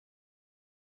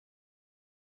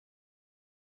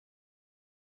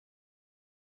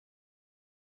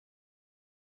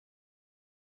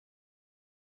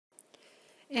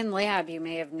In lab, you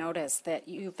may have noticed that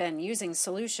you've been using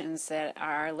solutions that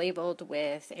are labeled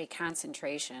with a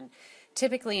concentration.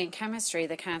 Typically in chemistry,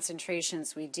 the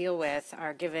concentrations we deal with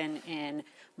are given in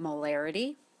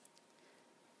molarity,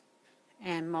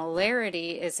 and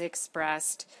molarity is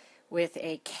expressed with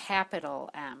a capital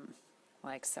M,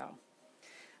 like so.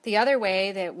 The other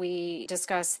way that we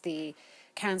discuss the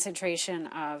concentration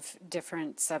of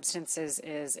different substances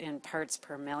is in parts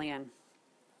per million.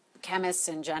 Chemists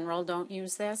in general don't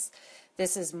use this.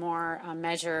 This is more a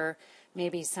measure,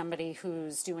 maybe somebody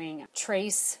who's doing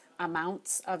trace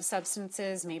amounts of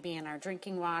substances, maybe in our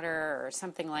drinking water or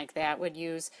something like that, would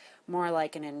use more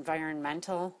like an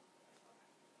environmental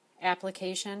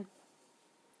application.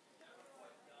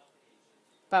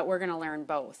 But we're going to learn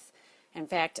both. In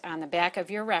fact, on the back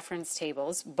of your reference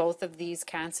tables, both of these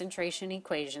concentration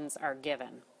equations are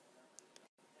given.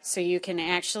 So you can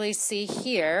actually see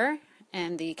here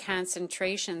in the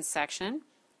concentration section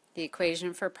the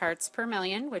equation for parts per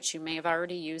million, which you may have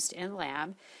already used in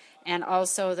lab, and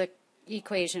also the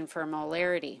equation for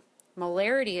molarity.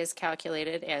 Molarity is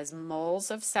calculated as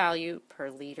moles of solute per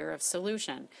liter of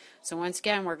solution. So once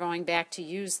again, we're going back to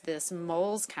use this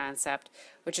moles concept,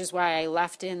 which is why I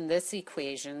left in this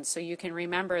equation, so you can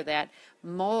remember that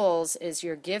moles is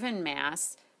your given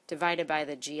mass divided by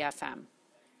the GFM.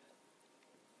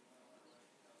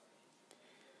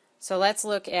 So let's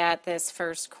look at this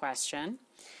first question.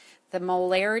 The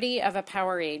molarity of a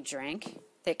Powerade drink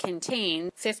that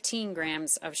contains 15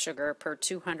 grams of sugar per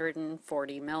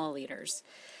 240 milliliters.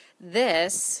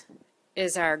 This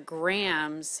is our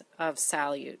grams of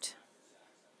solute.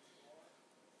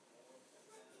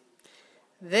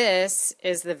 This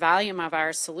is the volume of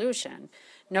our solution.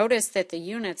 Notice that the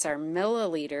units are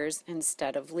milliliters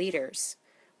instead of liters.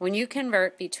 When you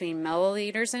convert between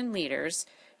milliliters and liters,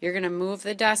 you're going to move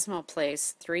the decimal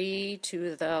place 3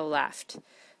 to the left.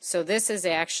 So this is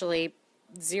actually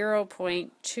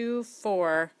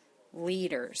 0.24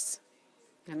 liters,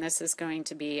 and this is going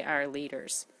to be our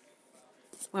liters.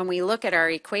 When we look at our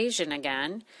equation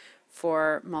again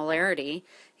for molarity,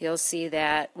 you'll see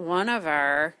that one of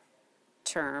our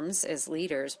terms is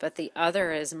liters, but the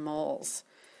other is moles.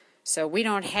 So we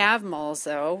don't have moles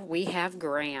though, we have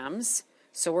grams,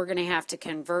 so we're going to have to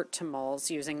convert to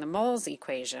moles using the moles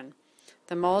equation.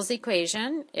 The moles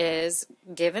equation is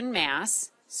given mass,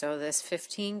 so this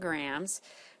 15 grams,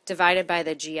 divided by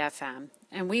the GFM.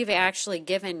 And we've actually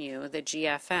given you the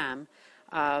GFM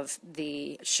of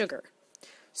the sugar.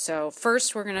 So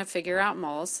first we're going to figure out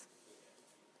moles.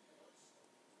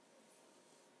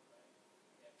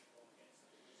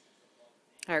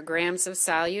 Our grams of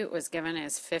solute was given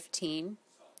as 15.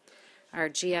 Our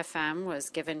GFM was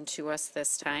given to us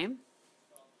this time.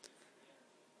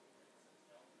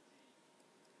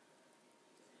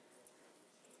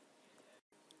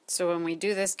 So when we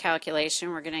do this calculation,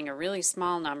 we're getting a really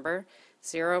small number,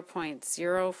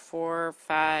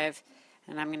 0.045,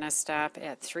 and I'm going to stop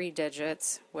at 3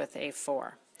 digits with a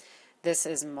 4. This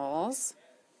is moles.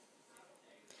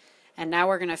 And now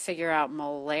we're going to figure out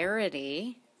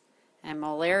molarity. And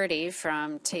molarity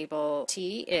from table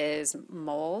T is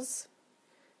moles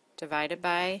divided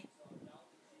by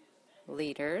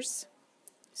liters.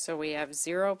 So we have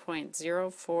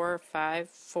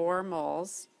 0.0454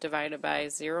 moles divided by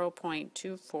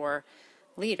 0.24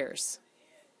 liters.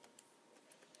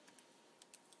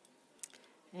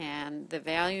 And the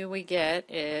value we get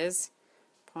is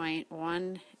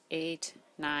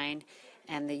 0.189,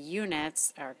 and the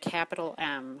units are capital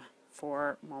M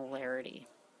for molarity.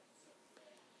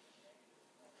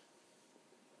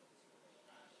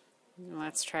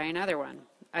 Let's try another one.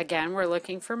 Again, we're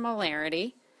looking for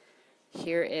molarity.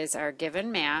 Here is our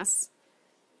given mass,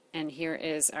 and here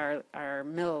is our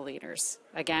milliliters.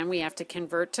 Again, we have to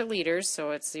convert to liters,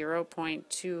 so it's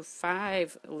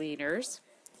 0.25 liters.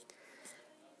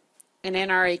 And in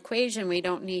our equation, we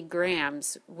don't need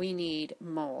grams, we need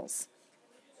moles.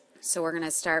 So we're going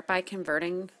to start by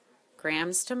converting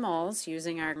grams to moles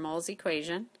using our moles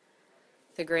equation.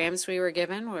 The grams we were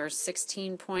given were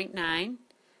 16.9.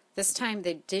 This time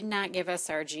they did not give us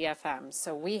our GFM,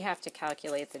 so we have to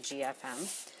calculate the GFM.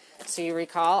 So you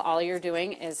recall all you're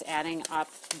doing is adding up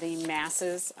the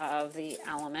masses of the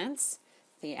elements,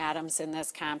 the atoms in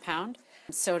this compound.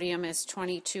 Sodium is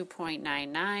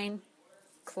 22.99,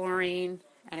 chlorine,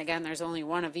 and again there's only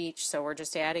one of each, so we're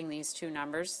just adding these two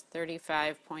numbers,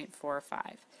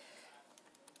 35.45.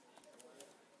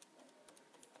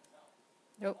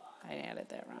 Nope, I added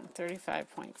that wrong,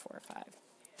 35.45.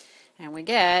 And we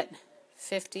get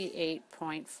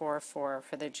 58.44 for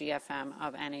the GFM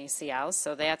of NaCl,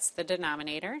 so that's the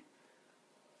denominator.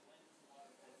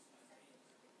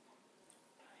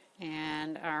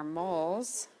 and our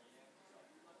moles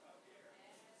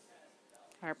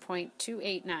are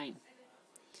 0.289.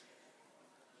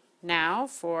 Now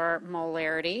for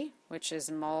molarity, which is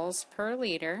moles per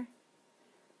liter,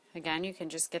 again you can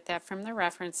just get that from the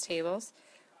reference tables.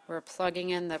 We're plugging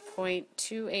in the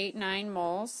 0.289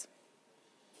 moles,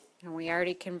 and we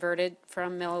already converted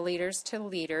from milliliters to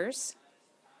liters.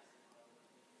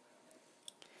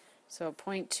 So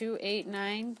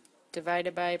 0.289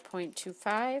 divided by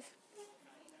 0.25,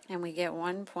 and we get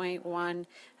 1.1, and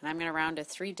I'm going to round to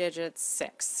 3 digits,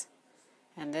 6.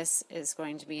 And this is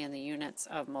going to be in the units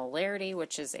of molarity,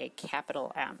 which is a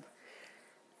capital M.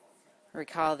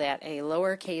 Recall that a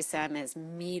lowercase m is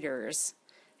meters.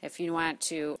 If you want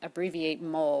to abbreviate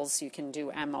moles, you can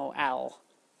do MOL.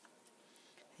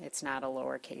 It's not a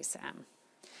lowercase m.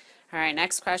 All right,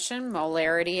 next question,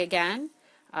 molarity again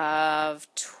of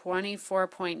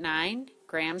 24.9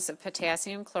 grams of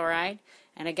potassium chloride.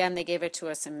 And again, they gave it to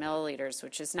us in milliliters,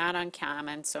 which is not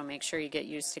uncommon, so make sure you get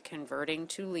used to converting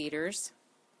to liters.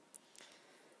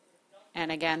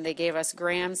 And again, they gave us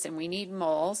grams, and we need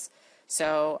moles.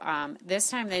 So this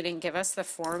time they didn't give us the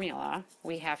formula.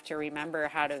 We have to remember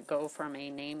how to go from a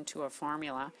name to a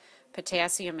formula.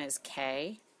 Potassium is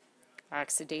K,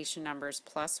 oxidation number is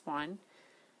 +1.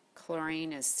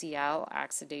 Chlorine is Cl,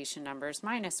 oxidation number is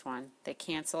 -1. They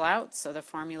cancel out, so the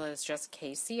formula is just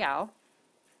KCl.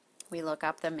 We look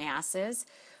up the masses.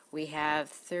 We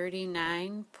have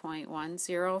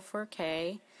 39.10 for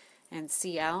K, and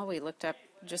Cl, we looked up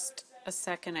just a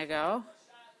second ago,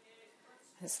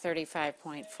 is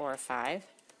 35.45.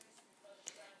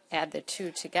 Add the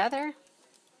two together,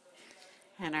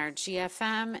 and our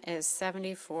GFM is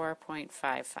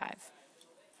 74.55.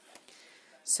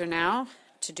 So now,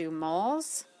 to do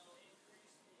moles,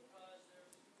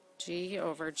 G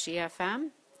over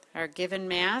GFM, our given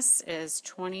mass is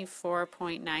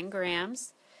 24.9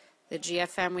 grams. The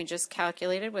GFM we just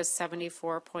calculated was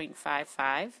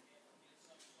 74.55.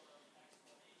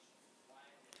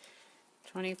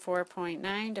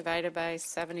 24.9 divided by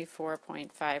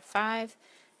 74.55,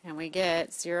 and we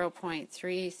get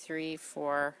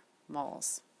 0.334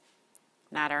 moles.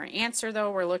 Not our answer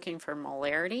though, we're looking for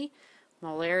molarity.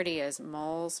 Molarity is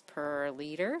moles per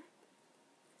liter.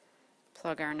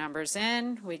 Plug our numbers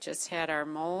in. We just had our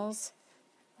moles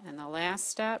in the last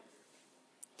step.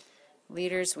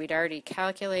 Liters we'd already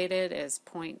calculated is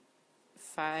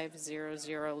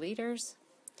 0.500 liters.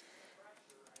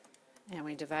 And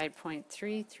we divide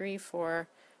 0.334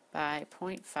 by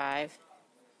 0.5,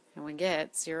 and we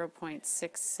get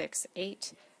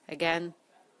 0.668, again,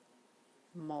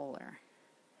 molar,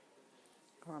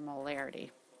 or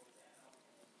molarity.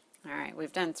 All right,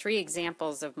 we've done 3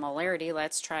 examples of molarity.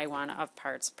 Let's try one of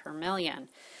parts per million.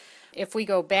 If we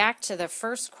go back to the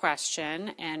first question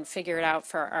and figure it out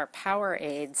for our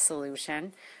Powerade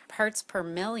solution, parts per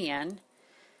million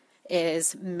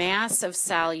is mass of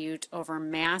solute over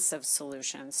mass of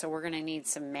solution. So we're going to need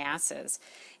some masses.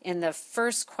 In the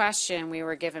first question, we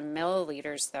were given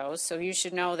milliliters, though, so you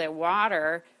should know that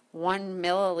water, 1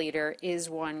 milliliter is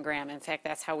 1 gram. In fact,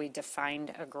 that's how we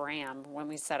defined a gram when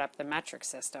we set up the metric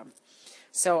system.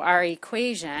 So our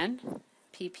equation,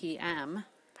 ppm,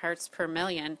 parts per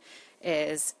million,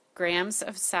 is grams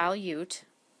of solute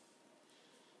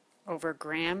over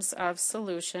grams of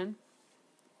solution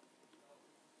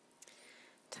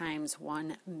times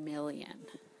 1 million.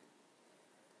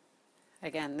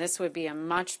 Again, this would be a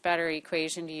much better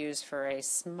equation to use for a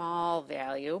small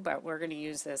value, but we're going to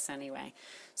use this anyway.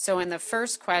 So in the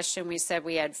first question, we said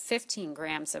we had 15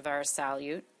 grams of our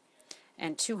solute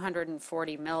and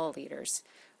 240 milliliters.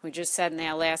 We just said in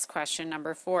that last question,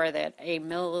 number 4, that a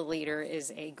milliliter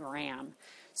is a gram.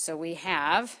 So we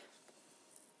have,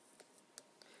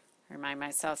 remind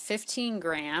myself, 15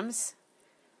 grams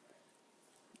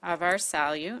of our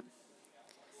solute,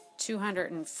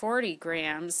 240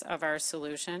 grams of our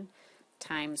solution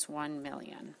times 1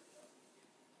 million.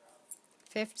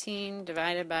 15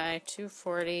 divided by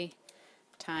 240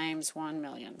 times 1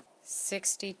 million.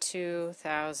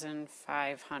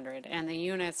 62,500. And the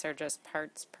units are just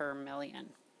parts per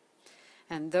million.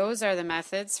 And those are the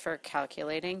methods for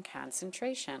calculating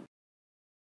concentration.